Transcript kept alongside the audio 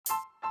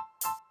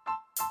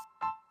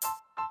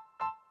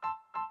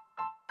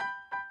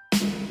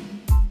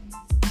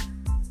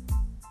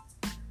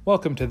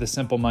Welcome to the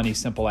Simple Money,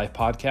 Simple Life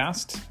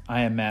podcast.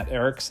 I am Matt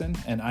Erickson,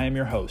 and I am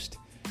your host.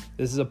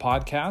 This is a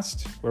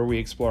podcast where we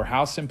explore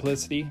how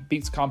simplicity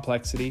beats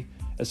complexity,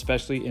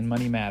 especially in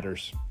money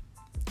matters.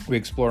 We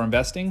explore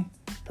investing,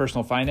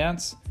 personal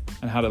finance,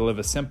 and how to live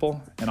a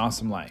simple and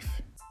awesome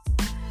life.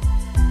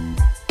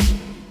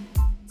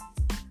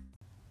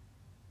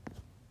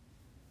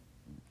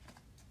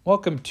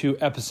 Welcome to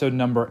episode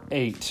number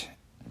 8,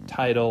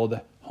 titled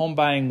Home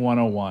Buying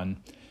 101.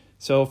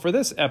 So for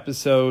this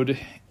episode,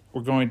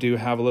 we're going to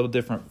have a little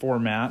different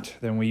format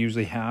than we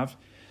usually have.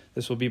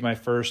 This will be my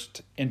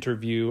first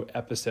interview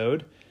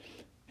episode.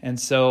 And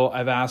so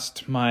I've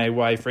asked my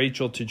wife,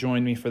 Rachel, to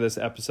join me for this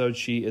episode.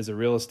 She is a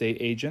real estate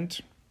agent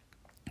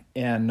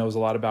and knows a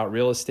lot about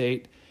real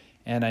estate.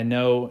 And I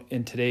know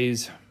in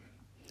today's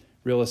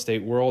real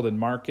estate world and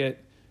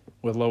market,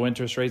 with low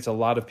interest rates, a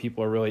lot of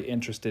people are really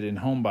interested in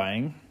home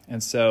buying.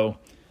 And so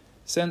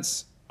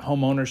since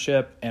home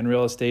ownership and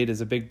real estate is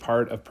a big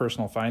part of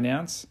personal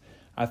finance,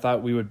 I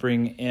thought we would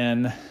bring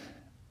in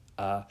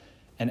an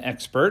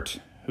expert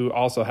who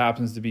also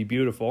happens to be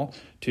beautiful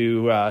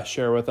to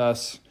share with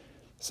us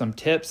some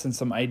tips and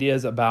some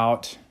ideas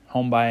about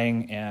home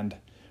buying and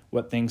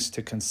what things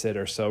to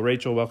consider. So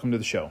Rachel, welcome to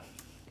the show.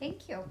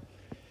 Thank you.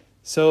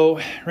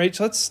 So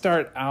Rachel, let's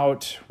start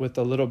out with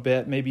a little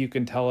bit. Maybe you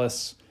can tell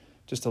us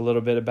just a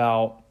little bit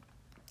about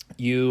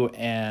you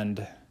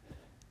and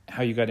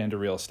how you got into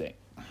real estate.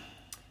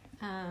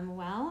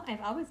 Well,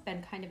 I've always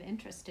been kind of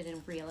interested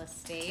in real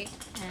estate,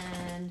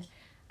 and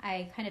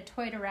I kind of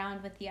toyed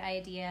around with the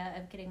idea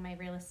of getting my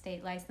real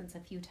estate license a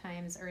few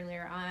times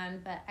earlier on,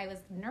 but I was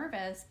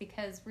nervous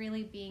because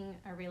really being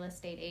a real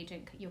estate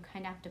agent, you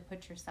kind of have to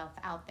put yourself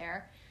out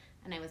there,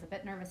 and I was a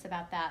bit nervous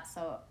about that,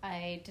 so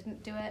I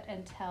didn't do it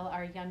until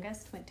our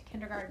youngest went to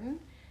kindergarten,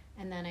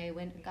 and then I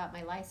went and got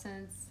my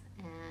license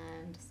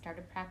and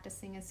started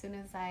practicing as soon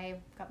as I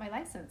got my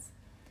license.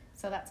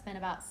 So that's been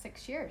about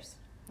 6 years,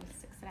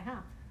 6.5.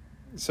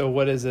 So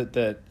what is it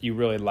that you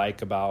really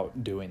like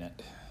about doing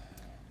it?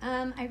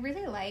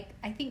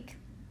 I think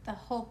the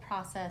whole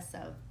process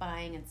of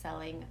buying and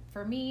selling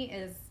for me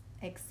is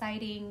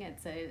exciting.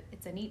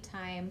 It's a neat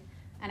time,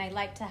 and I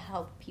like to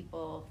help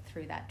people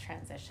through that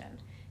transition.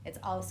 It's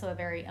also a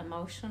very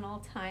emotional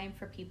time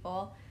for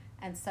people,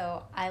 and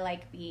so I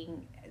like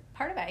being,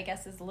 part of it I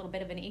guess is a little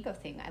bit of an ego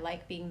thing. I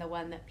like being the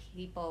one that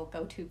people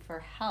go to for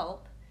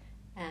help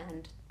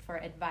and for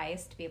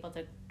advice to be able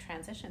to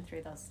transition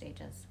through those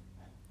stages.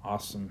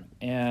 Awesome.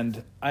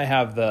 And I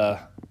have the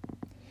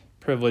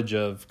privilege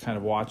of kind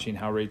of watching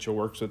how Rachel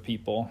works with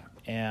people,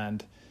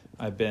 and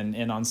I've been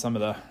in on some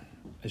of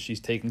as she's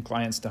taking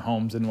clients to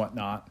homes and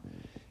whatnot,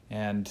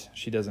 and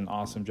she does an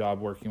awesome job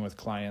working with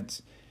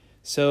clients.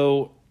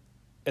 So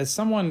as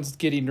someone's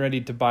getting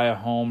ready to buy a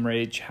home,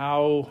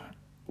 Rach,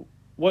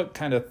 what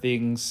kind of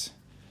things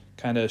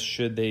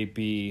should they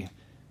be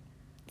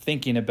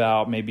thinking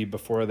about maybe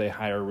before they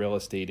hire a real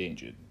estate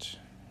agent?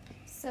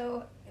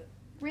 So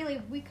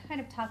really, we kind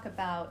of talk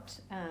about,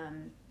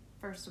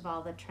 first of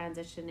all, the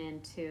transition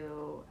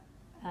into,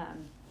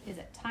 is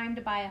it time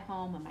to buy a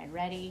home? Am I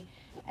ready?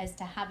 As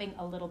to having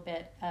a little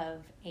bit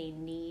of a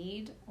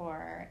need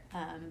or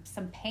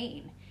some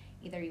pain.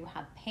 Either you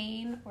have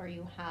pain or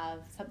you have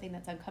something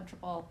that's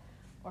uncomfortable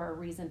or a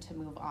reason to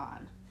move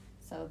on.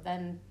 So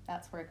then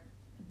that's where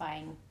the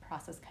buying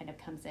process kind of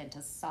comes in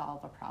to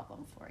solve a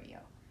problem for you.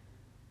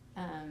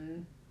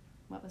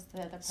 What was the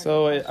other part?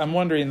 So I'm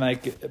wondering,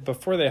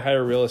 before they hire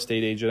a real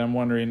estate agent, I'm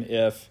wondering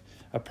if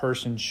a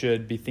person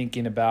should be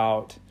thinking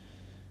about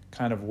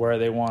kind of where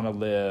they want to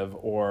live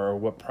or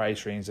what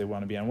price range they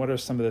want to be on. What are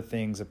some of the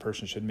things a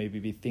person should maybe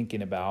be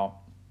thinking about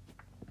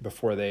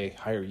before they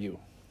hire you?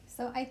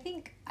 So I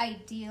think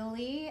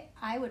ideally,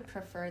 I would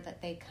prefer that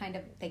they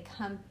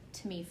come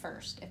to me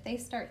first. If they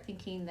start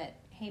thinking that,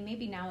 hey,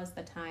 maybe now is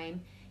the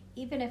time,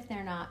 even if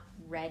they're not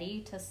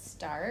ready to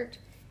start,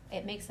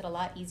 it makes it a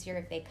lot easier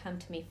if they come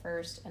to me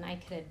first, and I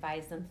could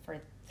advise them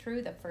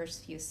through the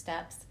first few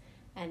steps,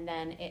 and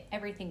then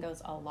everything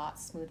goes a lot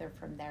smoother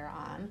from there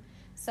on.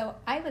 So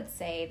I would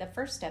say the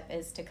first step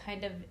is to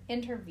kind of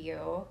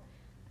interview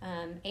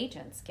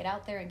agents. Get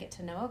out there and get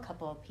to know a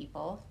couple of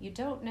people. You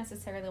don't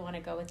necessarily want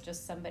to go with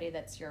just somebody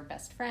that's your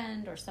best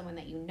friend or someone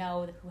that you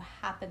know who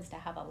happens to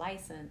have a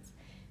license,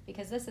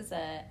 because this is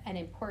an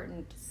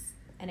important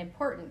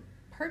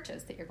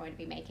purchase that you're going to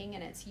be making,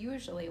 and it's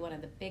usually one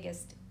of the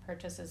biggest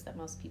purchases that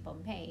most people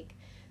make.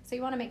 So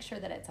you want to make sure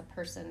that it's a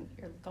person,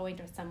 you're going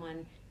to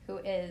someone who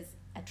is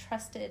a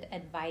trusted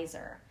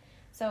advisor.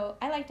 So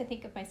I like to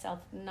think of myself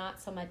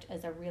not so much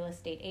as a real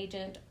estate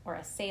agent or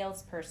a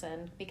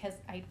salesperson, because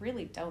I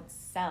really don't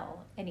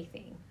sell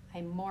anything.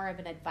 I'm more of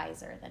an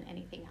advisor than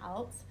anything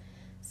else.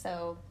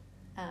 So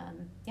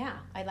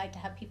I like to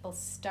have people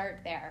start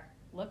there.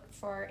 Look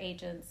for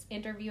agents,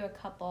 interview a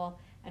couple,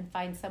 and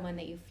find someone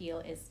that you feel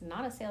is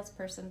not a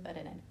salesperson but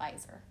an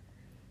advisor.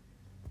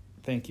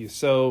 Thank you.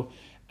 So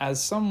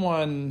as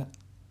someone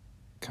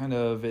kind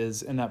of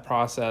is in that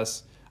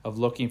process of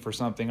looking for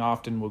something,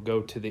 often will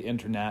go to the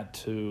internet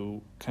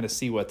to kind of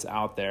see what's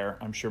out there.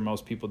 I'm sure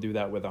most people do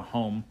that with a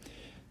home.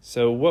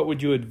 So what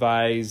would you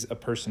advise a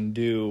person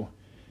do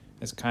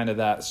as kind of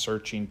that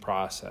searching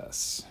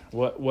process?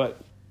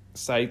 What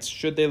sites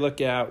should they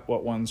look at?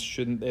 What ones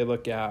shouldn't they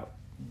look at?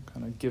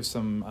 Kind of give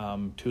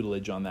some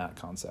tutelage on that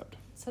concept.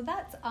 So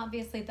that's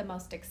obviously the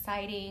most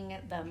exciting,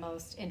 the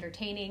most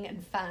entertaining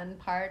and fun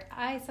part.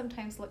 I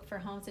sometimes look for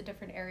homes in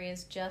different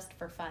areas just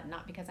for fun,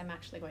 not because I'm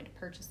actually going to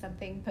purchase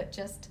something, but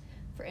just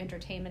for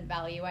entertainment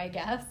value, I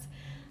guess,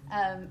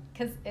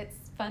 because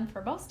it's fun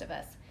for most of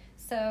us.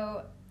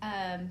 So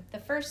the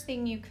first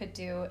thing you could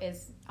do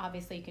is,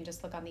 obviously you can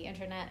just look on the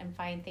internet and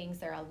find things.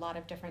 There are a lot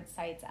of different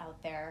sites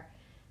out there.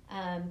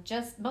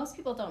 Just most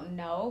people don't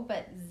know,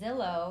 but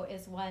Zillow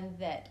is one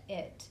that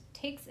it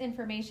takes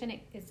information.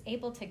 It is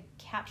able to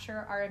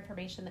capture our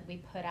information that we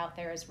put out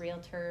there as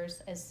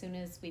realtors as soon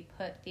as we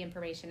put the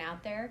information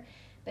out there.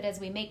 But as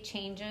we make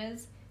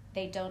changes,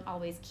 they don't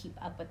always keep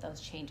up with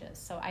those changes.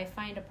 So I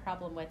find a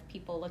problem with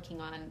people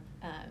looking on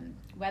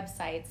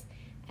websites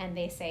and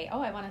they say,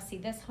 oh, I want to see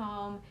this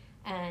home,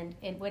 and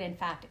it would, in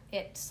fact,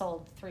 it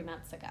sold 3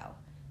 months ago,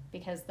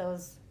 because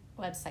those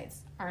websites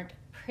aren't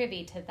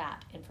privy to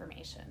that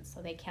information.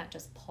 So they can't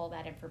just pull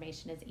that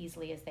information as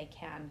easily as they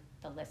can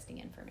the listing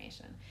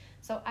information.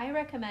 So I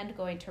recommend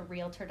going to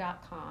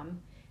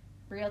Realtor.com.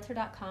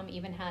 Realtor.com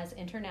even has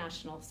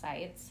international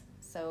sites,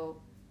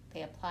 so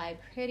they apply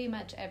pretty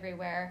much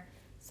everywhere.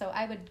 So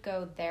I would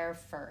go there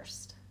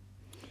first.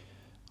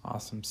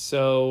 Awesome.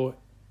 So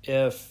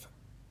if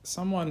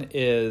someone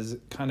is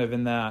kind of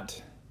in that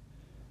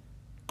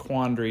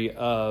quandary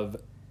of,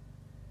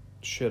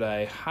 should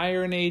I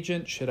hire an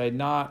agent? Should I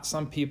not?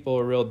 Some people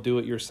are real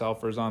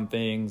do-it-yourselfers on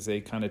things.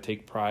 They kind of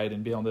take pride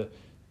in being able to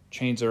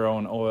change their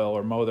own oil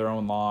or mow their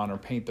own lawn or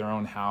paint their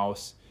own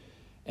house.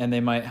 And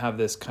they might have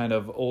this kind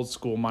of old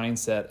school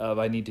mindset of,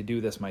 I need to do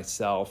this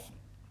myself.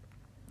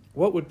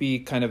 What would be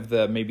kind of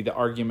maybe the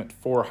argument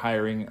for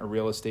hiring a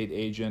real estate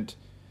agent?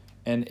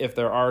 And if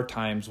there are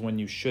times when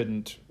you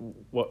shouldn't,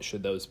 what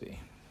should those be?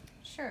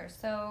 Sure.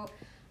 So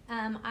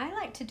I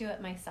like to do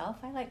it myself.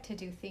 I like to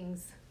do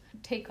things,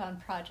 take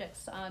on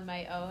projects on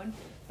my own,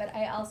 but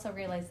I also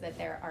realize that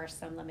there are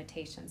some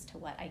limitations to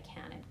what I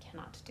can and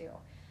cannot do.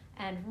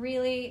 And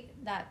really,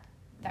 that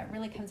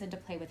really comes into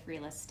play with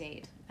real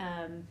estate.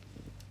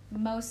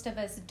 Most of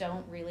us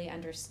don't really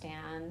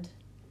understand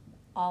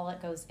all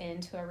that goes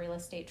into a real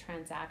estate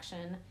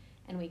transaction,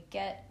 and we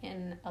get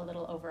in a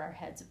little over our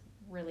heads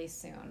really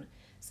soon.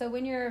 So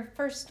when you're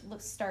first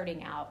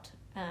starting out,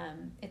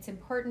 it's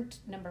important,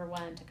 number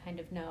one, to kind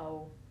of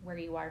know where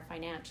you are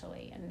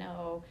financially and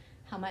know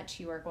how much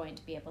you are going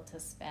to be able to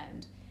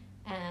spend.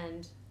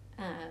 And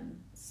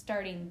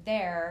starting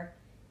there,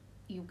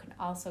 you can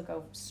also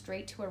go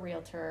straight to a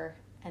realtor,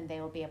 and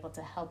they will be able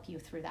to help you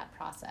through that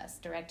process,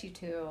 direct you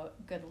to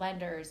good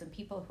lenders and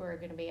people who are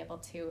going to be able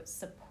to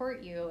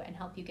support you and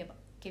help you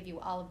give you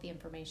all of the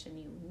information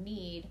you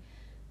need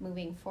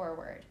moving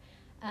forward.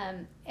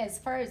 As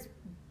far as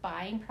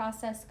buying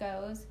process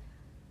goes,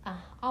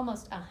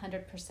 almost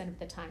 100% of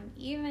the time,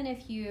 even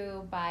if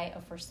you buy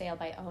a for sale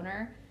by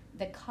owner,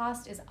 the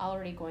cost is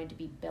already going to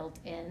be built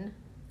in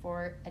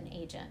for an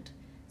agent.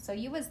 So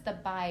you as the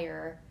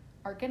buyer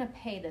are going to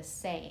pay the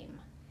same.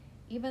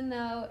 Even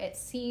though it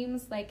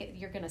seems like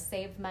you're going to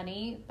save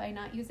money by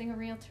not using a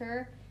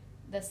realtor,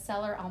 the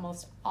seller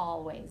almost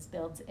always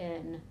builds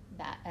in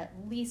that at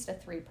least a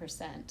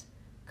 3%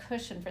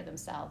 cushion for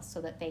themselves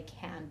so that they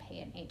can pay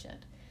an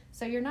agent.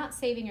 So you're not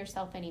saving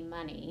yourself any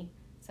money.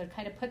 So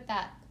kind of put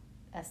that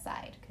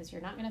aside, because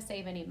you're not going to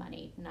save any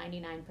money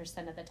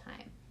 99% of the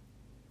time.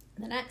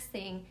 The next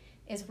thing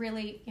is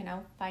really,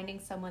 finding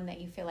someone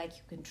that you feel like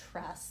you can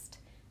trust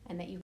and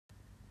that you.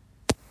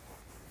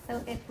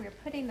 So if we're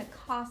putting the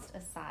cost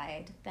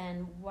aside,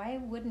 then why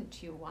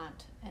wouldn't you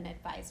want an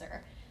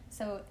advisor?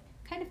 So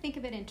kind of think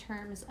of it in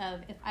terms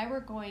of, if I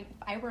were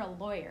a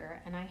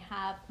lawyer and I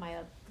have my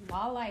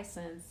law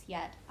license,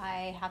 yet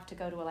I have to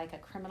go to a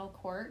criminal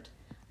court,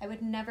 I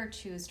would never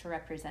choose to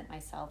represent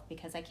myself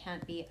because I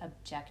can't be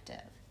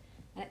objective.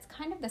 And it's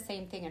kind of the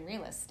same thing in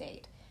real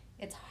estate.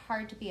 It's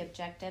hard to be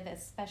objective,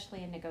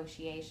 especially in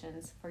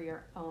negotiations for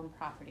your own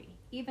property.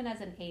 Even as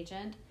an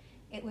agent,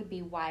 it would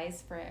be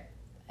wise for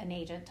an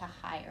agent to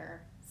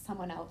hire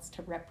someone else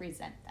to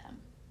represent them.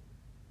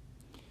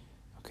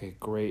 Okay,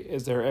 great.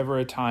 Is there ever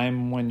a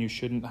time when you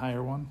shouldn't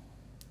hire one?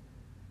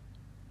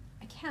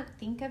 I can't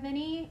think of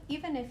any.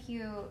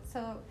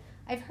 So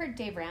I've heard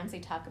Dave Ramsey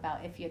talk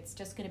about if it's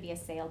just going to be a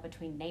sale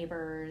between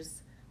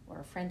neighbors or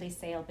a friendly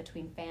sale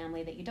between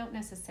family, that you don't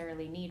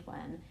necessarily need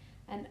one.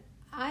 And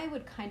I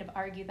would kind of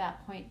argue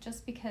that point,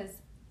 just because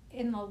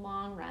in the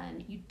long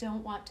run, you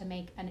don't want to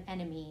make an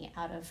enemy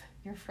out of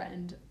your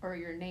friend or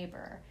your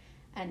neighbor.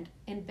 And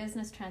in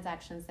business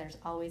transactions, there's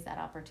always that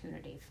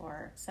opportunity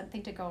for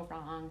something to go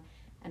wrong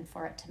and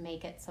for it to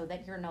make it so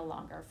that you're no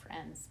longer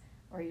friends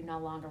or you no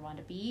longer want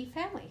to be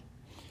family.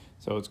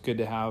 So it's good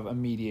to have a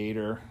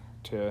mediator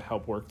to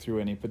help work through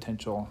any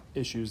potential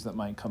issues that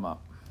might come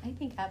up. I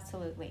think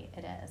absolutely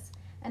it is.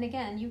 And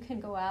again, you can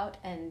go out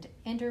and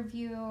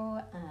interview.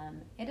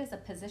 It is a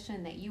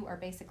position that you are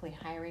basically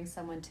hiring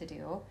someone to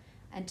do.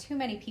 And too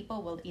many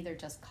people will either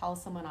just call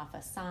someone off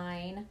a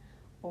sign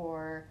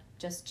or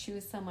just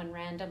choose someone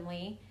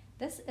randomly.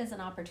 This is an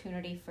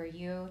opportunity for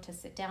you to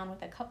sit down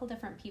with a couple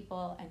different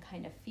people and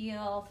kind of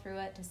feel through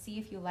it to see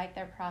if you like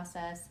their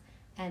process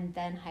and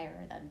then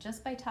hire them.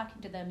 Just by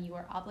talking to them, you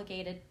are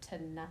obligated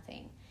to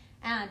nothing.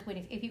 And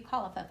if you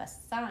call off of a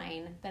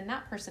sign, then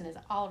that person is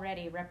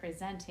already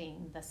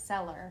representing the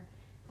seller,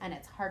 and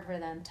it's hard for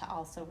them to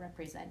also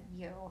represent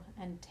you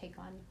and take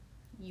on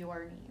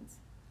your needs.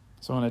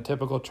 So in a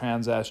typical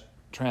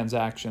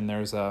transaction,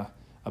 there's a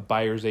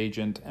buyer's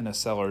agent and a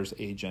seller's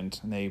agent,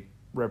 and they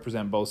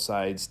represent both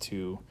sides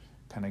to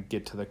kind of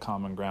get to the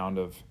common ground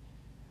of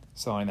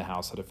selling the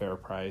house at a fair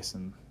price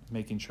and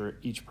making sure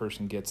each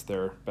person gets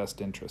their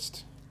best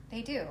interest.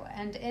 They do.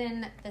 And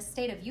in the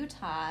state of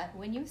Utah,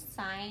 when you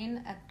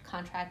sign a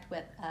contract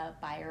with a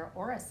buyer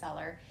or a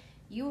seller,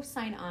 you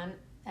sign on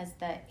as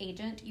the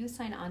agent, you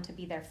sign on to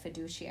be their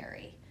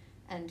fiduciary.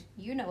 And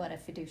you know what a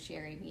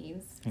fiduciary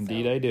means.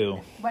 Indeed, I do.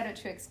 Why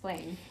don't you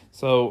explain?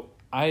 So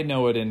I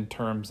know it in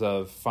terms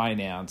of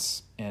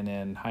finance and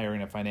in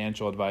hiring a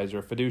financial advisor.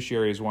 A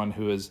fiduciary is one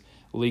who is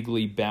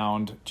legally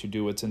bound to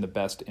do what's in the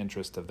best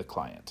interest of the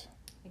client.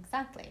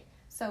 Exactly.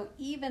 So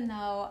even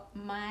though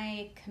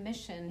my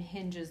commission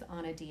hinges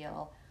on a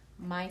deal,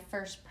 my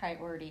first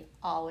priority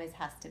always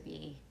has to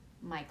be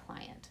my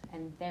client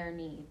and their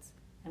needs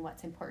and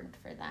what's important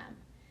for them.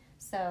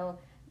 So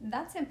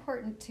that's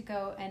important to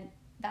go, and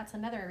that's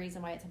another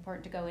reason why it's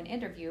important to go and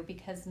interview,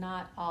 because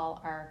not all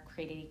are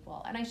created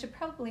equal. And I should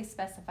probably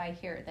specify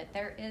here that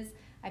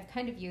I've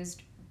kind of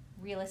used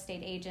real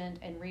estate agent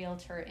and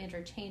realtor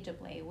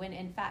interchangeably when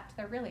in fact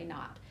they're really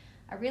not.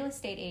 A real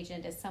estate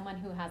agent is someone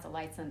who has a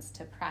license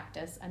to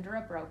practice under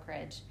a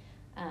brokerage,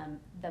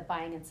 the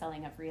buying and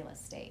selling of real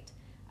estate.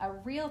 A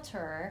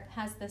realtor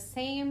has the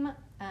same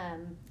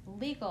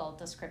legal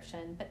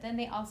description, but then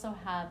they also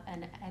have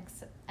an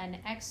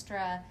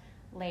extra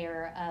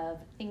layer of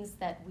things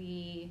that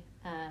we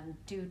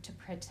do to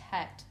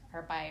protect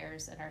our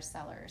buyers and our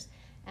sellers,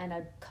 and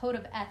a code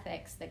of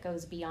ethics that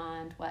goes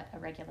beyond what a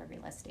regular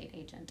real estate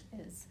agent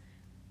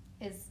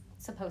is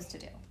supposed to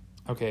do.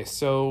 Okay,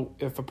 so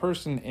if a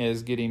person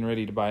is getting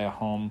ready to buy a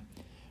home,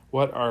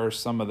 what are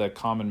some of the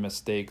common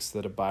mistakes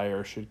that a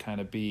buyer should kind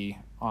of be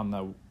on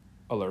the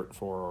alert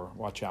for or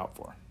watch out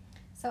for?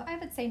 So I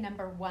would say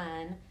number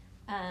one,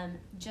 trying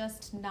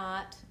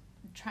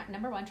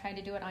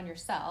to do it on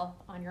yourself,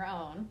 on your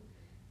own.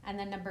 And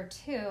then number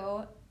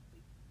two,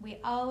 we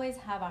always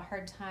have a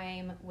hard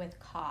time with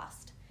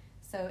cost.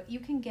 So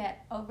you can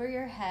get over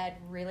your head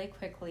really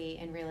quickly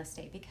in real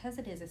estate because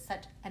it is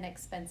such an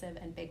expensive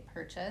and big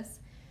purchase.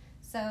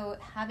 So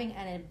having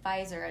an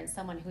advisor and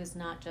someone who's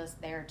not just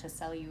there to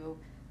sell you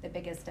the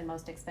biggest and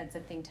most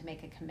expensive thing to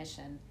make a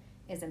commission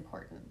is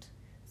important.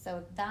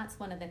 So that's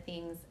one of the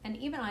things. And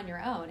even on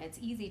your own, it's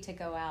easy to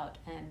go out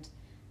and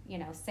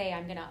say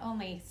I'm going to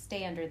only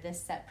stay under this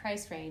set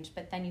price range,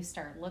 but then you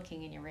start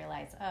looking and you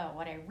realize, oh,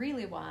 what I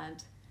really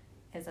want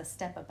is a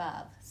step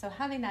above. So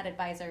having that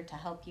advisor to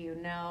help you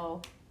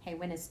know, hey,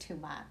 when is too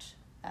much,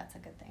 that's a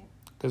good thing.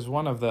 Because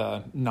one of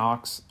the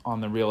knocks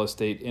on the real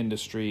estate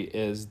industry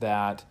is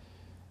that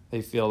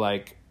they feel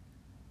like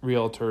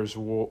realtors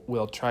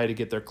will try to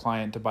get their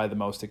client to buy the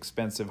most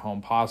expensive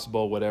home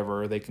possible,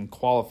 whatever they can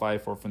qualify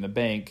for from the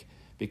bank,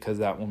 because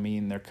that will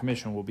mean their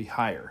commission will be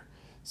higher.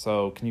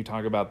 So can you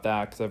talk about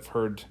that? Because I've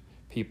heard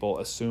people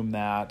assume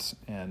that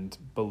and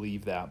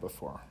believe that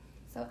before.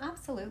 So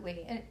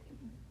absolutely. And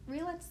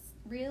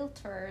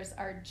realtors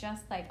are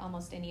just like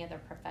almost any other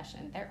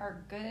profession. There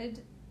are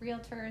good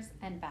realtors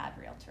and bad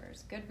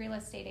realtors, good real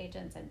estate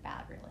agents and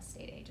bad real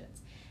estate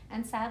agents.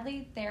 And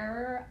sadly,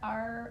 there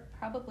are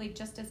probably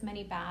just as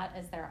many bad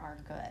as there are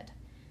good.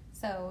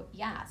 So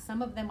yeah,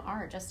 some of them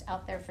are just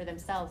out there for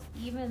themselves,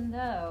 even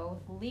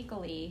though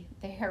legally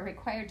they are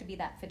required to be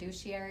that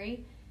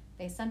fiduciary.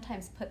 They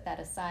sometimes put that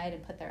aside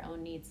and put their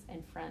own needs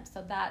in front.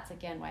 So that's,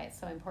 again, why it's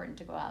so important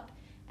to go out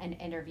and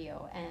interview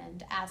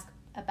and ask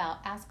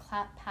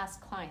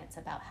past clients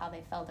about how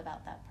they felt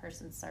about that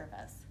person's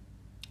service.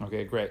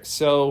 Okay, great.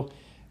 So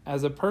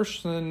as a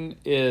person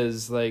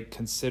is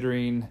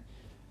considering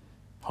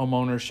home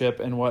ownership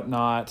and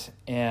whatnot,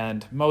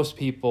 and most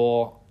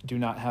people do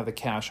not have the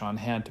cash on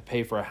hand to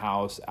pay for a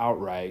house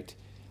outright,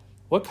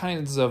 what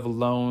kinds of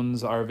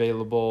loans are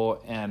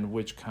available, and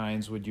which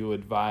kinds would you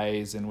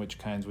advise, and which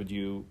kinds would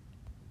you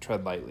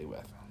tread lightly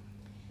with?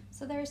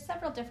 So there are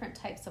several different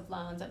types of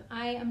loans, and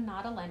I am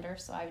not a lender,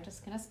 so I'm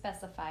just going to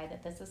specify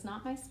that this is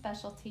not my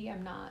specialty.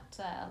 I'm not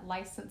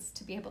licensed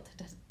to be able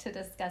to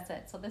discuss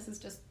it, so this is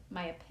just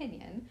my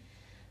opinion.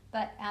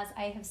 But as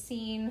I have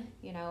seen,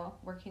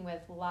 working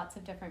with lots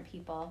of different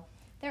people,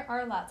 there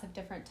are lots of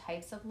different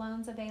types of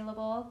loans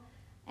available.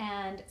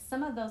 And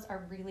some of those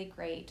are really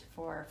great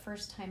for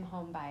first-time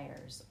home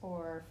buyers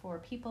or for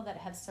people that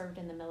have served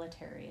in the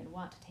military and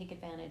want to take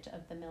advantage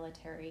of the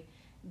military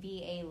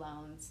VA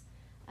loans.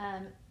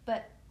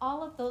 But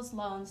all of those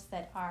loans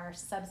that are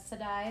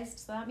subsidized,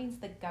 so that means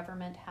the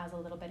government has a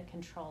little bit of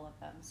control of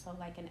them. So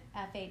like an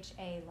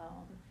FHA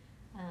loan,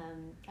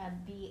 a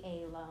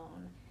VA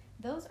loan,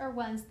 those are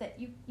ones that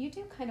you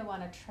do kind of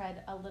want to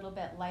tread a little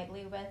bit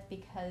lightly with,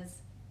 because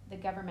the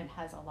government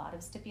has a lot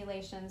of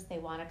stipulations. They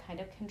want to kind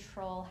of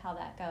control how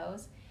that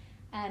goes.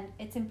 And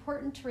it's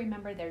important to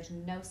remember there's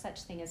no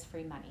such thing as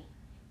free money.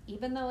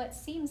 Even though it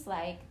seems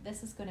like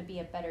this is going to be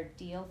a better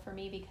deal for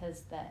me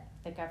because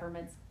the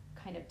government's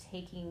kind of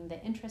taking the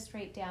interest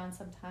rate down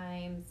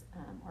sometimes,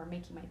 or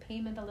making my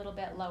payment a little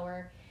bit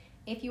lower,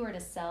 if you were to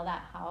sell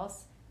that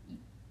house,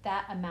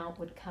 that amount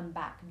would come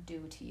back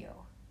due to you.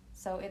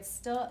 So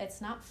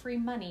it's not free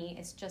money,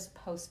 it's just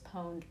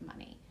postponed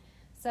money.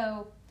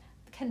 So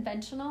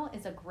conventional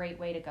is a great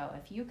way to go.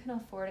 If you can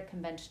afford a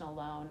conventional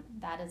loan,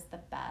 that is the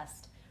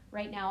best.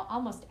 Right now,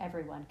 almost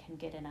everyone can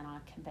get in on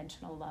a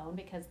conventional loan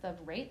because the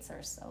rates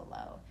are so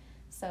low.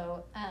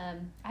 So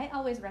I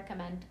always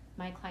recommend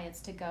my clients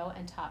to go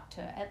and talk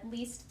to at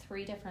least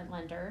 3 different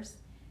lenders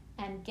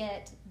and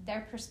get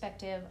their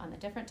perspective on the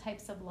different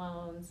types of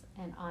loans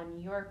and on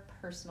your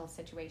personal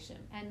situation.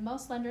 And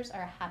most lenders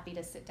are happy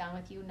to sit down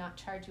with you, not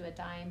charge you a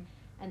dime,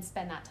 and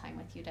spend that time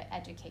with you to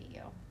educate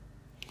you.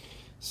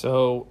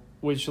 So,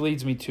 which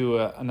leads me to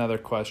another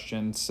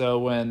question. So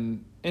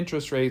when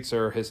interest rates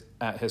are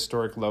at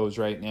historic lows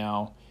right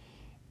now,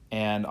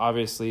 and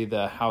obviously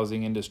the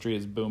housing industry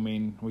is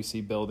booming, we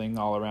see building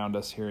all around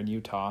us here in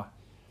Utah,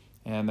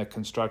 and the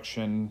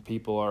construction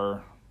people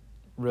are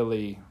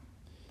really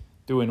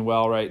doing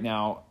well right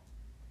now.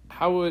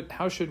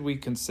 How should we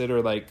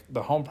consider, like,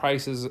 the home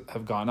prices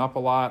have gone up a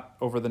lot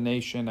over the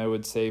nation? I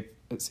would say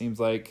it seems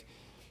like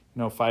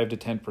 5 to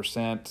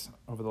 10%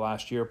 over the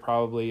last year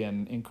probably,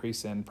 an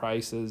increase in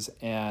prices,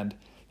 and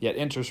yet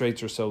interest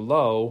rates are so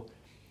low.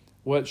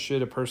 What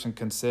should a person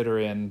consider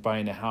in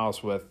buying a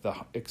house with the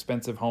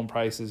expensive home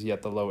prices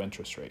yet the low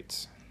interest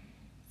rates?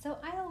 So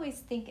I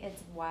always think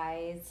it's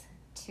wise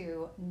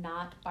to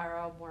not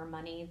borrow more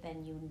money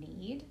than you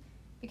need,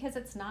 because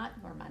it's not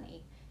your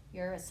money.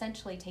 You're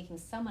essentially taking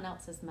someone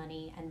else's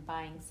money and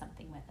buying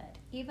something with it.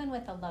 Even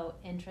with a low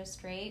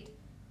interest rate,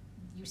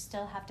 you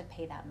still have to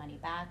pay that money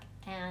back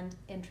and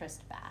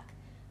interest back.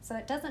 So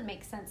it doesn't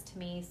make sense to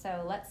me.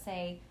 So let's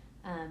say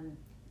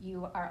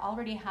you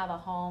already have a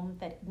home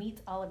that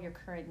meets all of your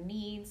current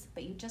needs,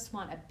 but you just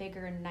want a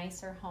bigger,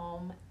 nicer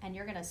home, and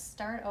you're going to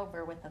start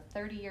over with a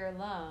 30-year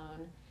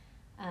loan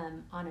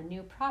on a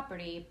new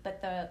property,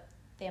 but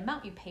the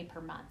amount you pay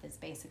per month is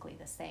basically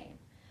the same.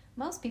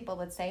 Most people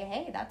would say,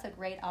 hey, that's a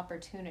great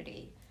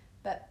opportunity.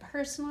 But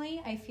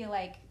personally, I feel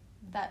like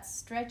that's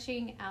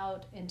stretching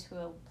out into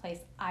a place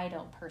I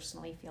don't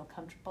personally feel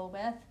comfortable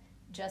with,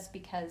 just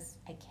because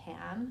I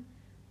can.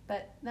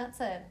 But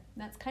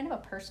that's kind of a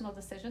personal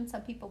decision.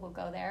 Some people will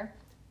go there.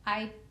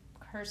 I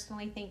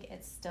personally think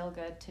it's still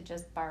good to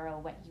just borrow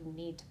what you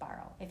need to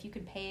borrow. If you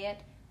can pay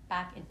it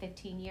back in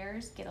 15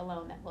 years, get a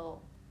loan that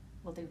will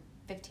do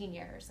 15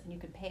 years, and you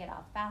can pay it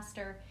off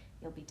faster,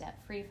 you'll be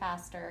debt-free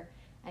faster,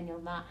 and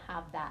you'll not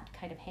have that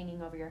kind of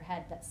hanging over your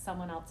head that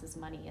someone else's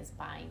money is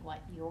buying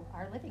what you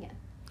are living in.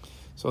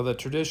 So the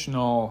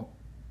traditional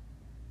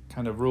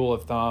kind of rule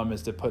of thumb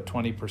is to put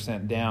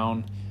 20%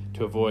 down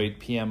to avoid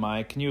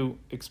PMI. Can you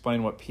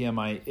explain what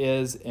PMI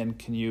is, and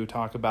can you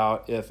talk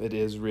about if it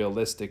is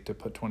realistic to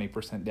put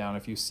 20% down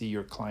if you see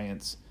your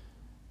clients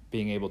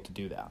being able to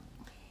do that?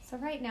 So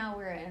right now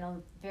we're in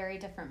a very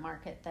different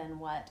market than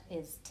what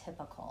is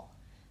typical.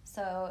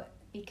 So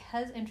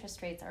because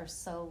interest rates are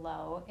so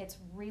low, it's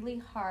really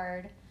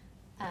hard.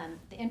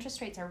 The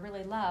interest rates are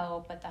really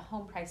low, but the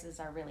home prices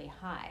are really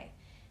high.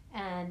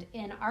 And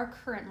in our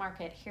current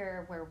market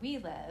here where we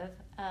live,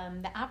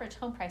 the average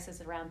home price is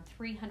around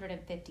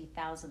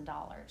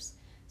 $350,000.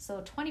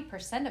 So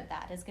 20% of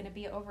that is going to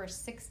be over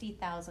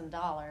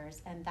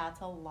 $60,000, and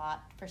that's a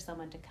lot for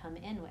someone to come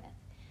in with.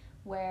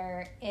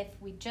 Where if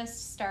we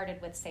just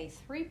started with, say,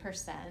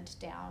 3%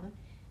 down,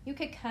 you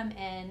could come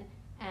in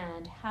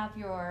and have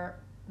your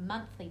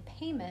monthly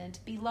payment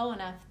be low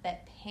enough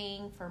that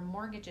paying for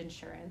mortgage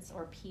insurance,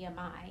 or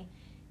PMI,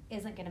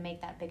 isn't going to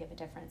make that big of a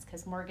difference,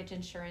 because mortgage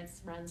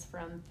insurance runs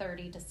from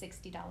 $30 to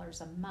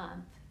 $60 a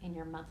month in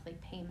your monthly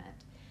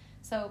payment.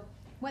 So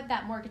what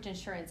that mortgage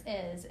insurance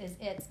is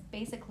it's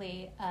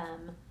basically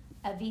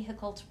a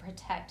vehicle to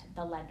protect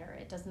the lender.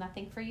 It does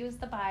nothing for you as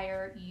the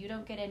buyer. You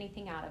don't get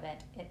anything out of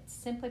it. It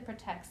simply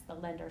protects the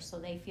lender so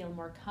they feel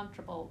more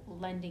comfortable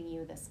lending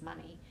you this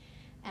money.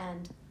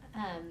 And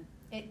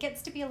it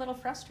gets to be a little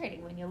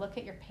frustrating when you look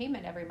at your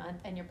payment every month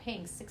and you're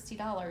paying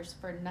 $60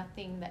 for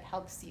nothing that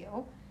helps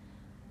you.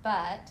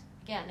 But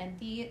again,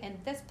 in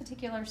this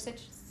particular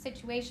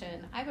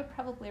situation, I would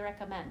probably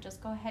recommend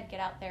just go ahead, get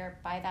out there,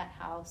 buy that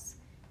house,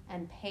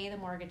 and pay the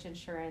mortgage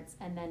insurance.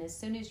 And then as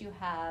soon as you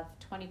have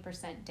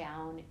 20%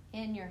 down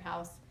in your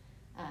house,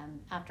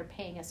 after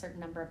paying a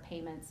certain number of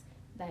payments,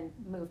 then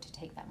move to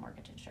take that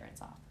mortgage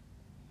insurance off.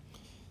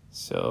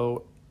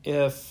 So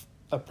if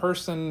a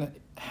person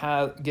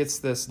gets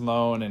this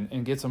loan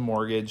and gets a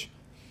mortgage,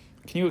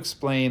 can you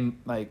explain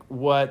like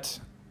what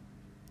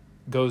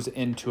goes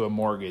into a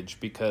mortgage?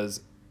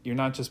 Because you're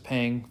not just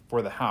paying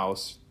for the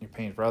house, you're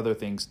paying for other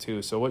things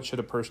too. So what should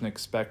a person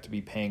expect to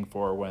be paying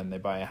for when they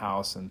buy a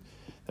house and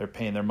they're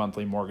paying their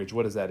monthly mortgage?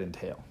 What does that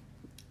entail?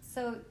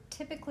 So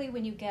typically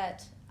when you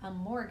get a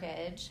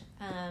mortgage,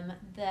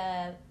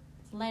 the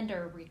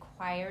lender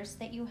requires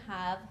that you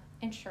have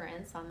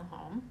insurance on the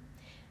home,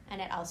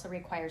 and it also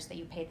requires that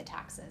you pay the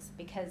taxes,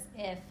 because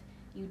if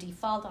you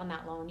default on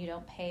that loan, you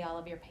don't pay all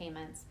of your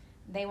payments,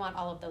 they want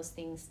all of those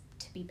things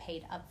to be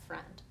paid up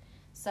front.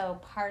 So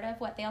part of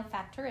what they'll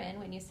factor in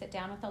when you sit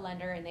down with a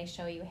lender and they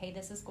show you, hey,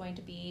 this is going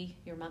to be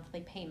your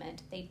monthly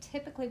payment, they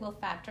typically will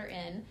factor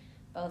in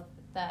both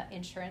the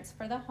insurance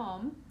for the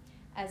home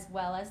as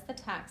well as the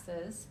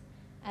taxes,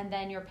 and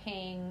then you're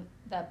paying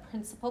the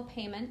principal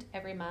payment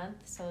every month,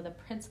 so the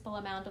principal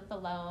amount of the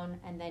loan,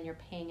 and then you're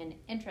paying an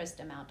interest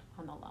amount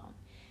on the loan.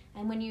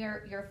 And when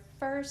you're your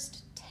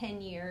first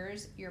 10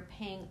 years, you're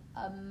paying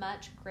a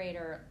much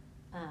greater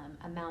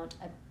amount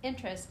of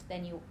interest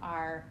than you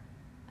are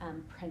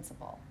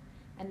principal.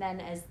 And then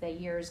as the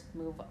years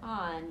move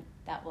on,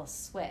 that will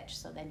switch.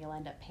 So then you'll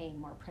end up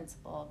paying more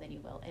principal than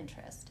you will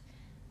interest.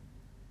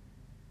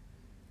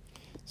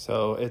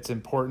 So it's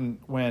important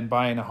when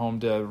buying a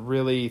home to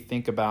really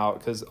think about,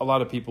 because a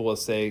lot of people will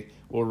say,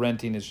 well,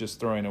 renting is just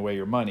throwing away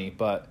your money.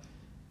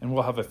 And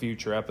we'll have a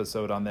future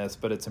episode on this,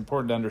 but it's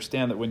important to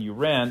understand that when you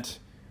rent,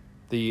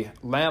 the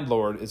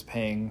landlord is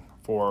paying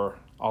for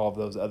all of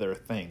those other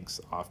things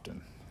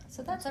often.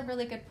 So that's a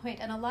really good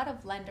point. And a lot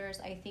of lenders,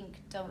 I think,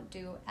 don't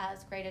do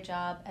as great a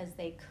job as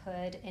they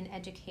could in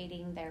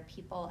educating their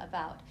people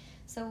about.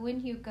 So when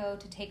you go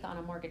to take on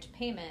a mortgage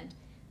payment,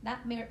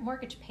 that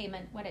mortgage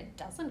payment, what it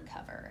doesn't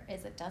cover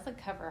is it doesn't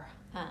cover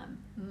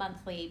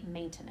monthly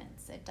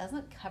maintenance. It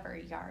doesn't cover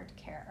yard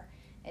care.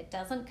 It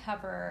doesn't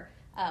cover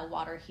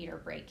water heater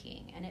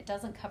breaking, and it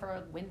doesn't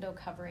cover window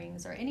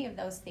coverings or any of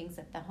those things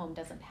if the home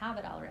doesn't have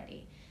it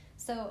already.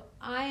 So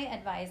I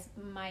advise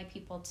my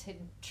people to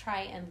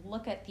try and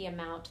look at the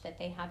amount that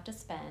they have to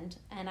spend,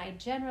 and I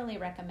generally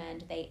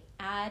recommend they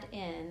add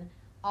in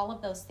all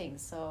of those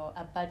things. So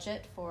a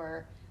budget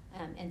for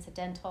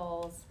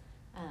incidentals,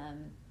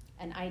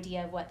 an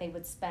idea of what they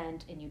would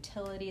spend in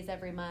utilities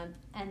every month,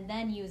 and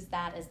then use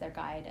that as their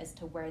guide as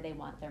to where they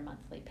want their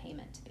monthly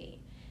payment to be.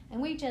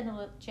 And we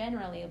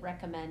generally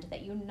recommend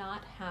that you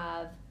not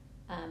have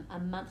a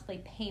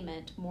monthly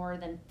payment more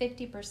than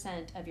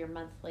 50% of your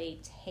monthly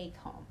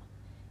take-home.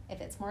 If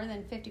it's more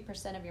than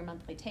 50% of your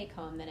monthly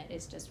take-home, then it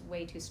is just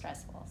way too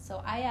stressful.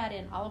 So I add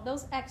in all of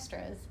those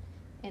extras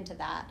into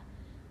that.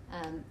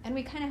 And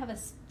we kind of have a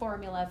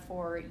formula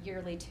for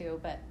yearly too,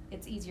 but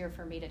it's easier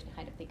for me to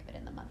kind of think of it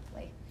in the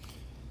monthly.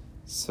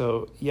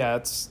 So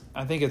yeah,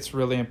 I think it's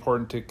really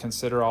important to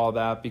consider all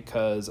that,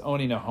 because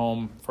owning a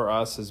home for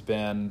us has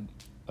been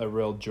a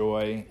real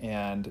joy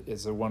and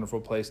is a wonderful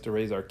place to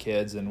raise our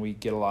kids, and we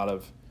get a lot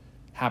of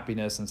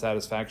happiness and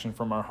satisfaction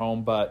from our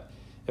home. But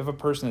if a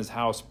person is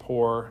house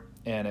poor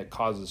and it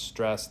causes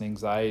stress and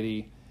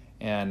anxiety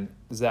and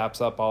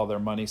zaps up all their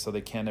money so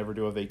they can't ever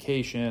do a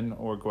vacation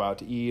or go out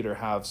to eat or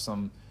have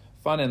some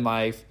fun in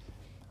life,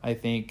 I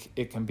think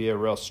it can be a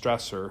real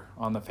stressor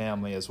on the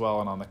family as well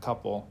and on the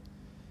couple.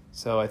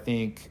 So I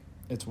think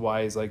it's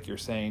wise, like you're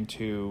saying,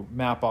 to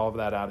map all of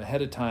that out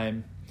ahead of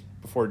time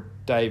before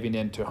diving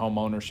into home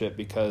ownership,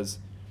 because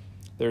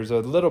there's a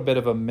little bit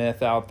of a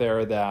myth out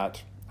there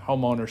that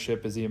home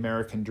ownership is the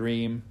American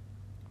dream,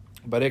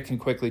 but it can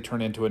quickly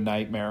turn into a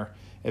nightmare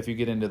if you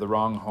get into the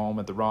wrong home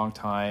at the wrong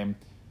time,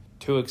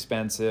 too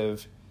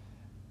expensive,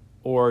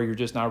 or you're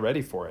just not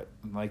ready for it.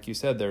 Like you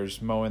said,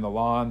 there's mowing the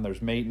lawn,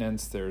 there's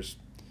maintenance, there's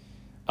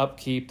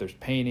upkeep, there's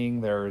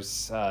painting,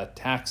 there's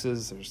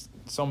taxes, there's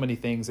so many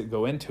things that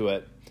go into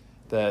it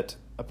that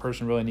a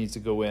person really needs to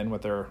go in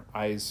with their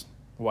eyes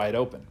wide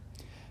open.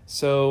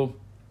 So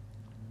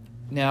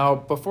now,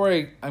 before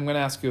I'm going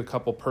to ask you a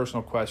couple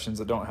personal questions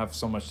that don't have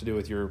so much to do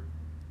with your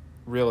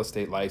real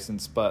estate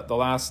license, but the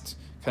last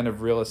kind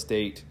of real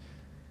estate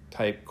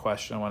type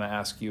question I want to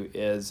ask you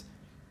is,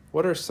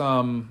 what are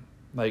some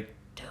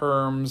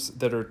terms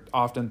that are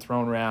often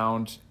thrown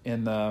around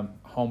in the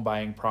home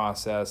buying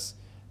process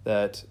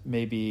that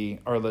maybe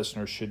our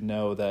listeners should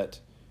know that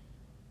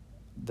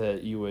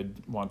you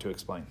would want to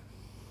explain?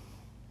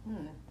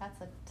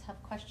 That's a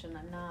tough question.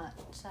 I'm not...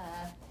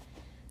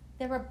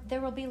 There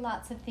will be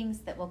lots of things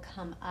that will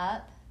come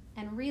up,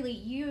 and really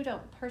you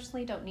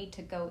don't need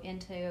to go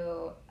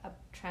into a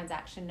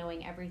transaction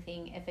knowing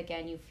everything if,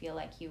 again, you feel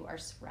like you are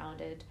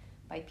surrounded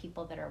by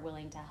people that are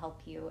willing to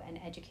help you and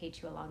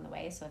educate you along the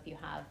way. So if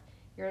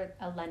you're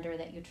a lender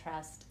that you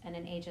trust and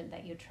an agent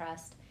that you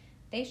trust,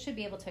 they should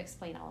be able to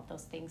explain all of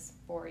those things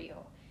for you.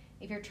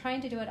 If you're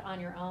trying to do it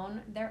on your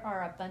own, there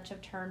are a bunch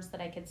of terms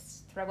that I could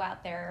throw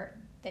out there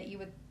that you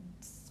would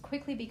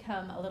quickly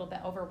become a little bit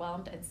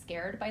overwhelmed and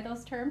scared by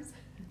those terms.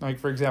 Like,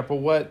 for example,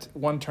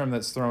 one term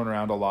that's thrown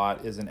around a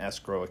lot is an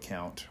escrow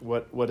account.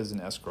 What is an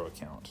escrow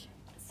account?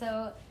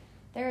 So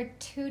there are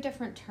two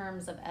different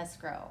terms of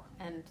escrow.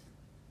 And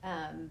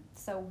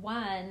so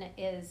one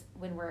is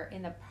when we're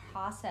in the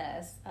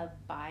process of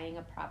buying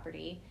a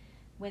property.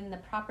 When the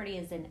property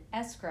is in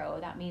escrow,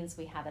 that means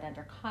we have it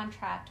under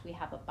contract, we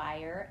have a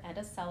buyer and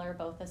a seller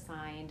both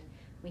assigned,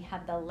 we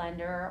have the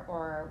lender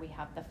or we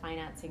have the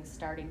financing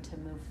starting to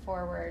move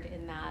forward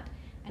in that,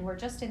 And we're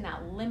just in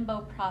that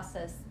limbo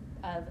process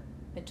of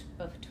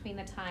between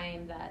the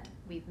time that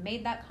we've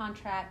made that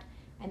contract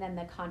and then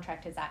the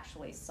contract is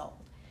actually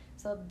sold.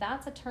 So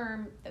that's a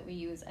term that we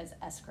use as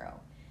escrow.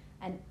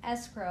 An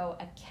escrow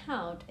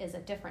account is a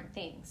different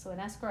thing. So an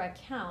escrow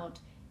account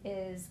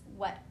is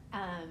what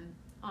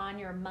on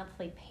your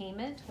monthly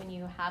payment, when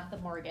you have the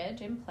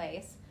mortgage in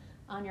place,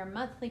 on your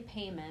monthly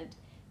payment,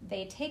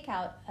 they take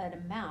out an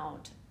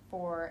amount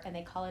for, and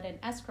they call it an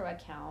escrow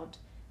account,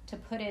 to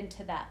put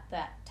into that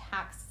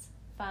tax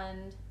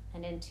fund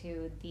and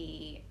into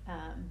the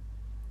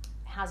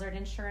hazard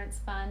insurance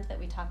fund that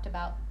we talked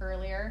about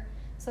earlier.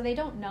 So they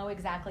don't know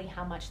exactly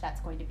how much that's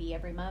going to be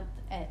every month.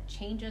 It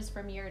changes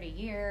from year to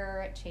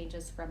year, it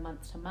changes from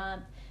month to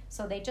month.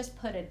 So they just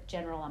put a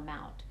general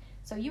amount.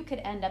 So you could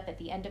end up at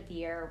the end of the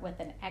year with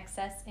an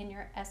excess in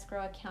your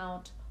escrow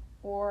account,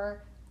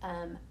 or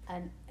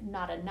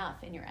not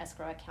enough in your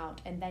escrow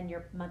account, and then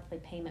your monthly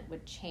payment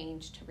would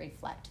change to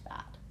reflect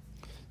that.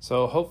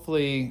 So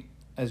hopefully,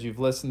 as you've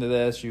listened to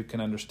this, you can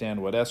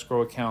understand what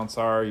escrow accounts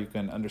are, you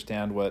can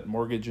understand what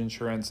mortgage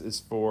insurance is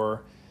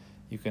for,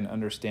 you can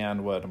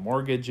understand what a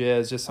mortgage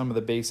is, just some of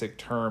the basic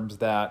terms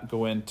that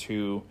go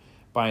into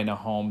buying a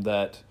home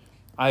that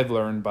I've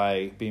learned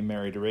by being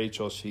married to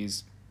Rachel.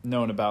 She's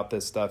known about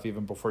this stuff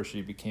even before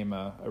she became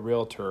a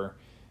realtor.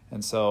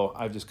 And so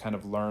I've just kind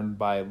of learned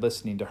by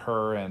listening to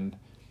her, and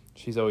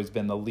she's always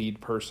been the lead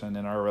person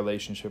in our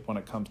relationship when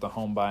it comes to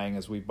home buying,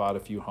 as we've bought a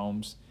few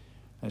homes.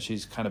 And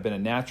she's kind of been a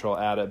natural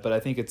at it. But I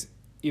think it's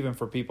even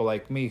for people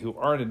like me who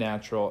aren't a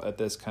natural at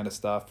this kind of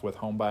stuff with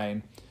home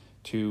buying,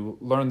 to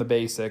learn the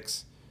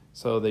basics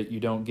so that you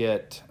don't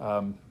get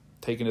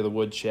taken to the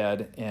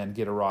woodshed and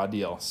get a raw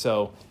deal.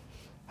 So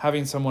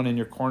having someone in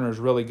your corner is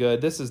really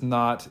good. This is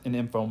not an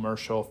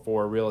infomercial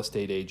for real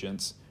estate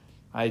agents.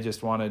 I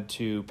just wanted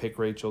to pick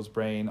Rachel's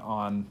brain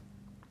on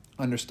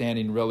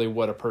understanding really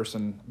what a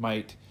person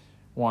might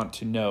want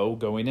to know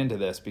going into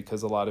this,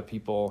 because a lot of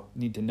people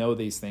need to know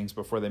these things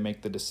before they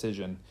make the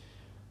decision.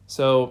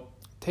 So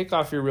take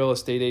off your real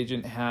estate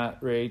agent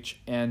hat, Rach,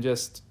 and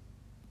just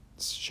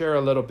share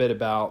a little bit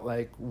about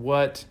like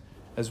what,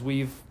 as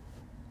we've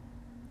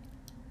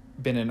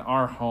been in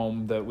our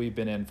home that we've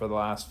been in for the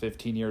last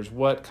 15 years,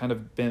 what kind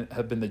of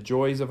have been the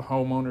joys of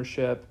home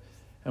ownership,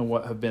 and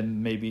what have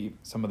been maybe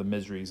some of the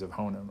miseries of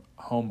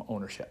home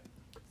ownership.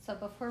 So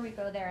before we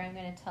go there, I'm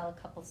going to tell a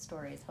couple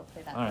stories.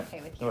 Hopefully that's right, okay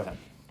with you. Go ahead.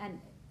 And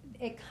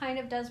it kind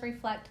of does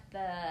reflect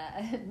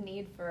the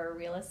need for a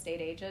real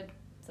estate agent,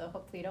 so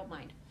hopefully you don't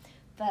mind.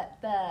 But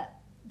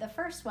the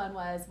first one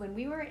was when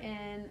we were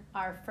in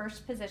our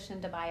first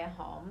position to buy a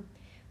home,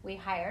 we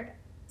hired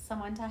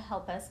someone to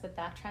help us with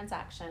that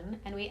transaction,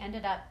 and we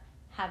ended up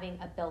having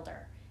a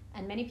builder.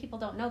 And many people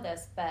don't know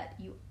this, but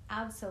you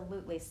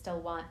absolutely still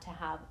want to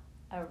have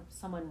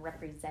someone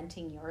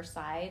representing your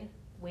side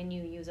when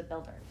you use a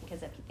builder.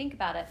 Because if you think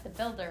about it, the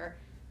builder,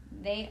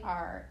 they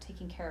are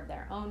taking care of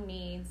their own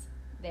needs.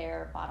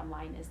 Their bottom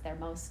line is their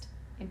most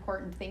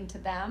important thing to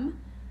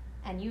them.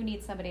 And you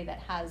need somebody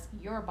that has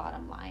your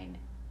bottom line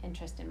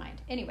interest in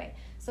mind. Anyway,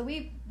 so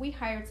we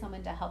hired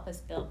someone to help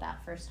us build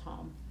that first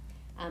home.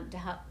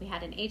 We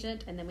had an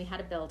agent, and then we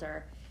had a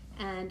builder.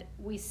 And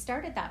we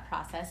started that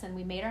process, and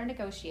we made our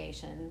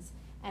negotiations,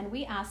 and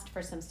we asked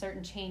for some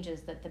certain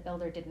changes that the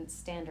builder didn't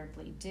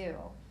standardly do.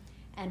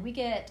 And we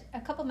get a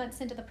couple months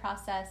into the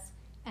process,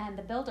 and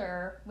the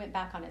builder went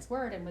back on his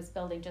word and was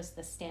building just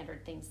the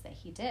standard things that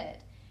he did.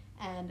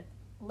 And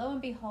lo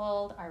and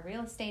behold, our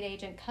real estate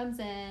agent comes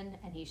in,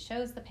 and he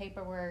shows the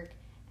paperwork,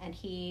 and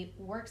he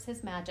works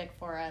his magic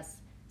for us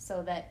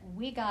so that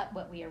we got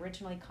what we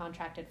originally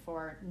contracted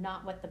for,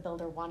 not what the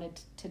builder wanted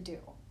to do.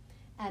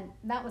 And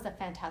that was a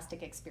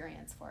fantastic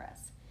experience for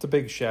us. It's a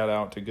big shout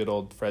out to good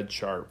old Fred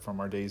Sharp from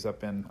our days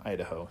up in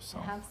Idaho. So,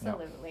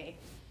 absolutely.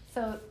 Yeah.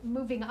 So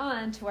moving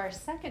on to our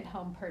second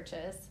home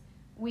purchase,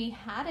 we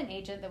had an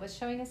agent that was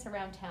showing us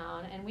around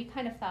town, and we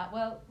kind of thought,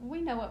 well,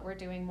 we know what we're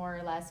doing more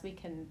or less.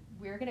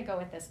 We're going to go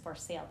with this for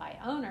sale by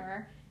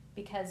owner,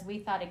 because we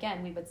thought,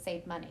 again, we would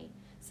save money.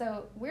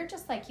 So we're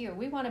just like you.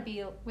 We want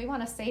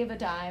to save a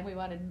dime. We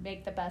want to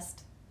make the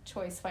best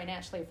choice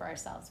financially for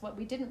ourselves. What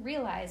we didn't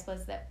realize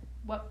was that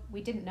what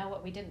we didn't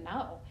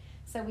know.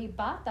 So we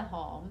bought the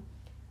home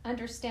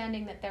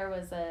understanding that there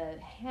was a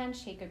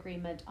handshake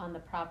agreement on the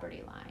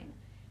property line.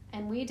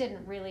 And we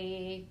didn't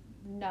really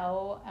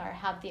know or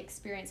have the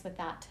experience with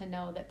that to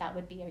know that that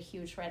would be a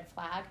huge red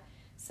flag.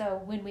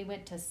 So when we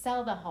went to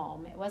sell the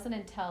home, it wasn't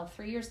until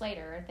 3 years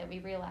later that we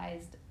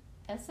realized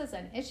this is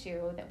an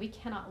issue that we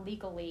don't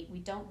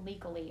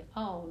legally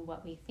own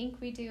what we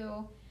think we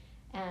do.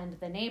 And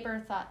the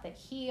neighbor thought that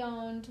he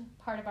owned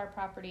part of our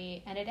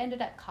property, and it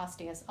ended up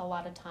costing us a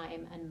lot of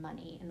time and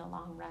money in the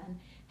long run.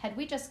 Had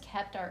we just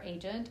kept our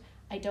agent,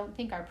 I don't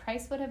think our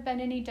price would have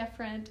been any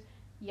different,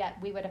 yet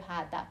we would have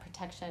had that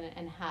protection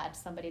and had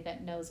somebody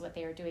that knows what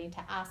they are doing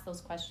to ask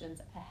those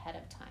questions ahead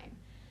of time.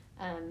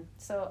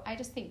 So I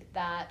just think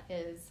that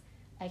is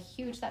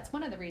that's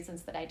one of the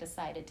reasons that I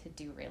decided to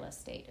do real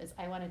estate, is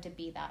I wanted to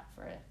be that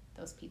for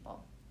those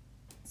people.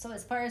 So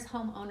as far as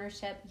home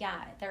ownership,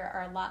 yeah, there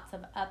are lots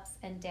of ups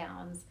and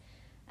downs.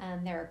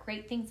 There are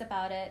great things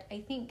about it.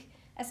 I think,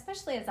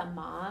 especially as a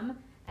mom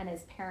and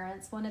as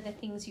parents, one of the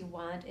things you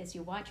want is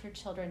you want your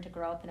children to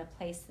grow up in a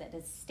place that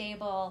is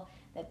stable,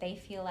 that they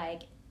feel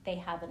like they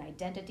have an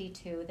identity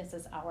to. This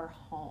is our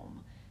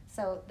home.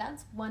 So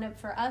that's one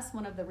of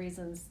the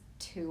reasons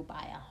to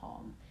buy a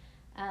home.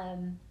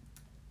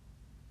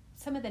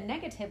 Some of the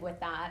negative with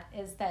that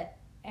is that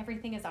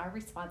everything is our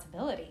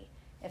responsibility.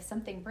 If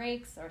something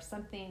breaks or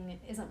something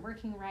isn't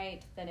working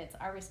right, then it's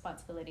our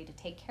responsibility to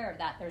take care of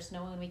that. There's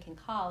no one we can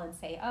call and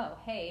say, oh,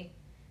 hey,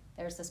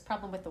 there's this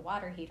problem with the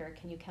water heater.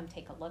 Can you come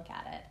take a look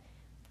at it?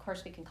 Of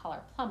course, we can call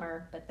our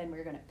plumber, but then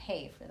we're going to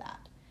pay for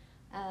that.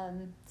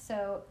 And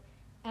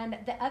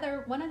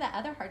one of the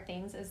other hard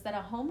things is that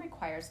a home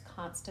requires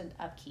constant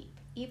upkeep.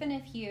 Even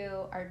if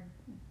you are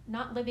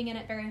not living in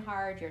it very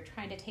hard, you're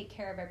trying to take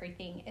care of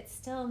everything, it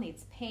still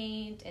needs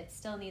paint, it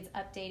still needs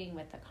updating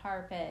with the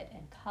carpet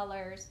and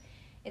colors.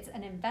 It's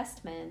an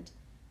investment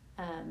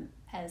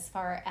as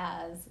far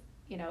as,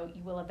 you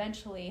will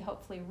eventually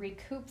hopefully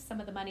recoup some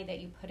of the money that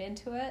you put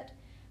into it,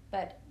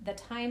 but the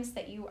times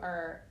that you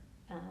are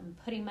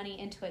putting money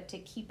into it to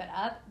keep it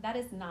up, that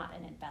is not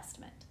an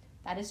investment.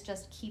 That is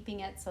just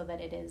keeping it so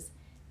that it is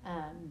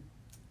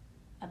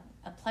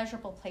a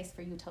pleasurable place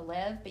for you to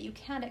live, but you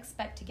can't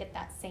expect to get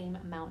that same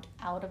amount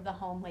out of the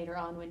home later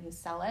on when you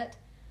sell it.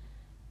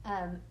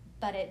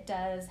 But it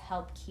does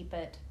help keep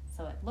it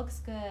so it looks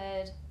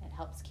good, it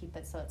helps keep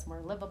it so it's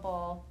more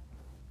livable,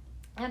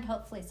 and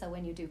hopefully so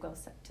when you do go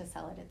to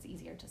sell it, it's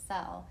easier to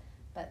sell,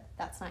 but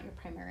that's not your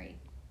primary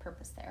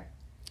purpose there.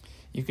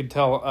 You can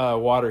tell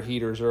water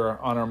heaters are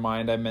on our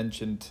mind. I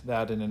mentioned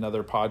that in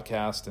another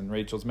podcast, and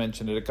Rachel's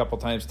mentioned it a couple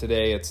times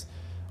today. It's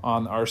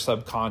on our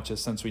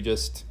subconscious since we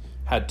just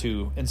had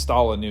to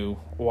install a new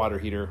water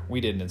heater.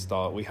 We didn't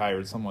install it. We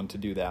hired someone to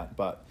do that.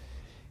 But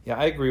yeah,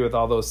 I agree with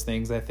all those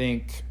things. I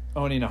think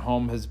owning a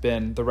home has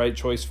been the right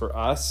choice for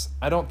us.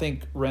 I don't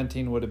think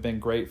renting would have been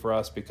great for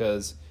us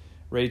because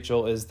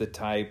Rachel is the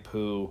type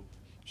who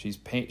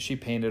she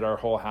painted our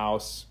whole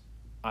house.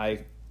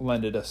 I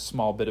lended a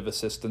small bit of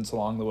assistance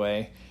along the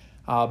way,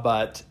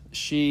 but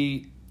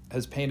she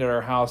has painted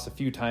our house a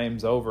few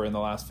times over in the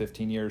last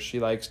 15 years. She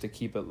likes to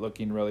keep it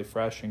looking really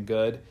fresh and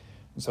good.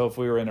 And so if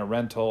we were in a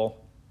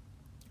rental,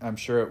 I'm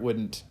sure it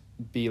wouldn't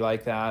be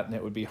like that, and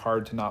it would be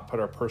hard to not put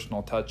our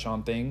personal touch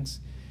on things.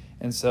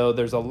 And so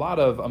there's a lot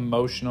of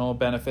emotional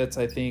benefits,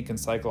 I think, and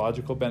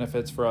psychological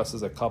benefits for us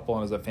as a couple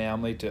and as a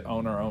family to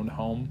own our own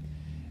home.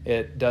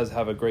 It does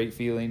have a great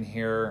feeling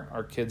here.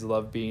 Our kids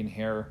love being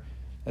here.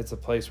 It's a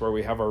place where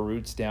we have our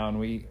roots down.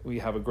 We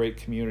have a great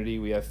community.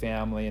 We have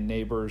family and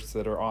neighbors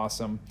that are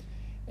awesome.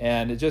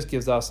 And it just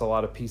gives us a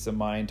lot of peace of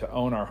mind to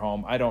own our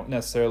home. I don't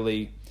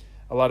necessarily,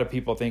 a lot of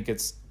people think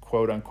it's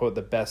quote unquote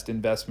the best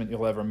investment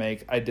you'll ever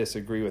make. I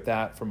disagree with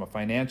that from a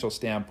financial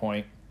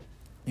standpoint.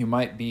 You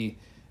might be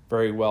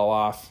very well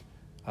off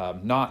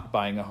not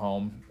buying a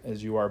home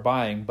as you are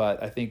buying,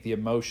 but I think the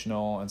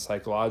emotional and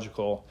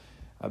psychological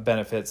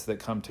benefits that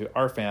come to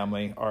our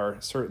family are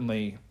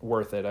certainly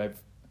worth it.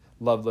 I've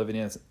loved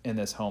living in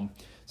this home.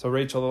 So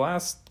Rachel, the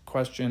last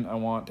question I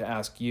want to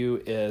ask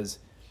you is,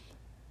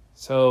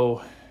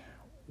 so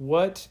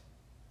when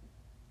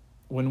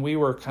we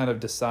were kind of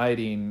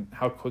deciding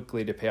how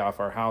quickly to pay off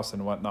our house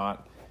and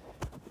whatnot,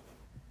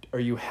 are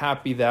you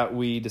happy that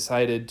we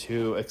decided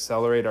to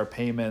accelerate our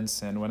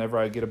payments, and whenever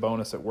I get a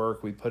bonus at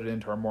work, we put it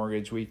into our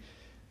mortgage? We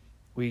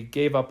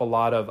gave up a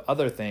lot of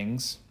other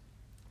things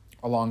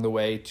along the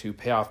way to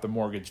pay off the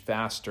mortgage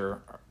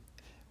faster.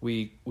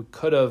 We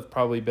could have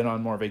probably been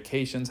on more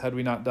vacations had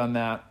we not done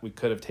that. We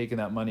could have taken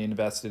that money,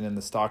 invested in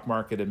the stock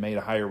market, and made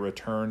a higher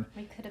return.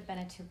 We could have been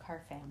a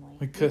 2-car family.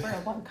 We were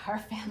a 1-car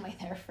family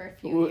there for a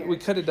few years. We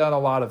could have done a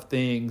lot of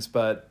things,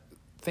 but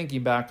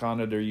thinking back on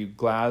it, are you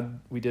glad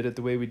we did it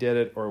the way we did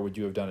it, or would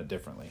you have done it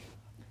differently?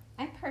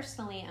 I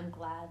personally am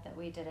glad that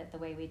we did it the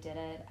way we did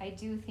it. I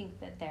do think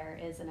that there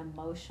is an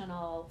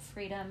emotional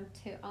freedom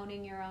to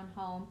owning your own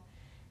home.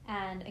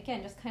 And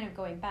again, just kind of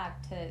going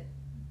back to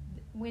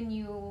when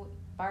you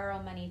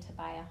borrow money to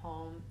buy a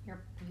home,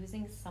 you're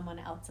using someone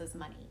else's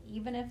money.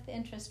 Even if the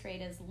interest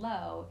rate is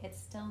low, it's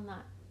still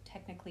not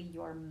technically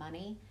your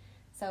money.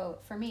 So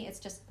for me, it's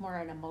just more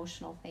an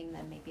emotional thing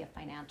than maybe a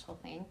financial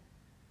thing.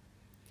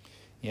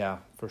 Yeah,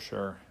 for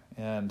sure.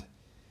 And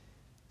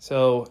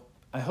so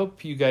I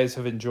hope you guys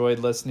have enjoyed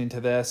listening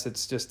to this.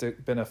 It's just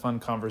been a fun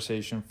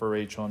conversation for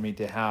Rachel and me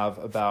to have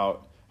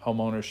about home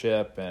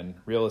ownership and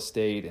real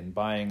estate and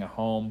buying a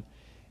home.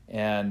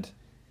 And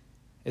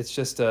it's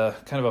just a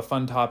kind of a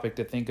fun topic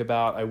to think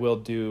about. I will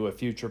do a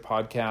future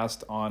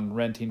podcast on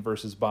renting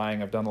versus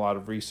buying. I've done a lot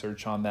of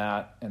research on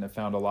that, and have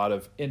found a lot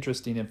of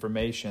interesting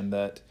information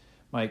that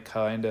might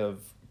kind of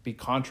be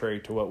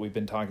contrary to what we've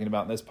been talking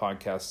about in this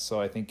podcast.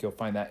 So I think you'll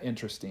find that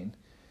interesting.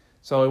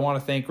 So I want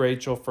to thank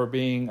Rachel for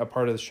being a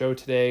part of the show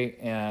today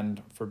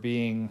and for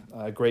being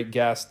a great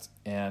guest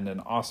and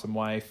an awesome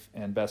wife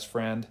and best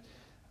friend.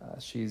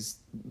 She's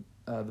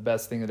the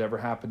best thing that ever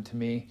happened to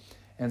me.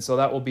 And so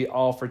that will be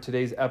all for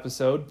today's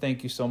episode.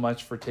 Thank you so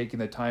much for taking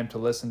the time to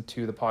listen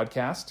to the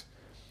podcast.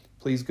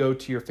 Please go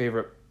to your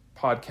favorite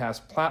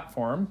podcast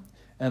platform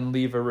and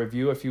leave a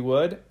review if you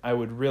would. I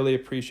would really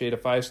appreciate a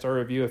 5-star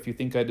review if you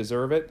think I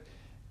deserve it.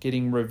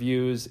 Getting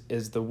reviews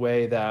is the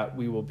way that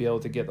we will be able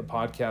to get the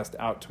podcast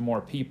out to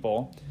more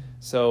people.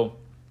 So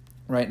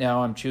right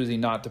now I'm choosing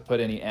not to put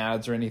any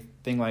ads or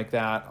anything like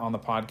that on the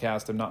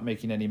podcast. I'm not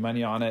making any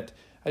money on it.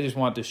 I just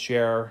want to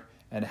share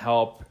and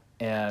help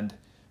and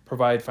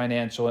provide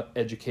financial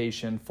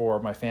education for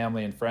my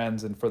family and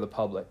friends and for the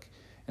public.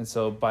 And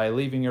so by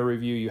leaving a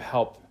review, you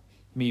help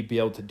me be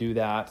able to do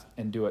that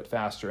and do it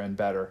faster and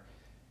better.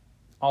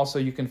 Also,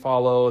 you can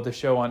follow the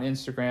show on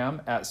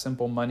Instagram at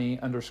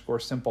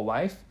simplemoney_simple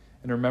life.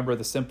 And remember,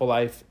 the simple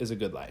life is a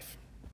good life.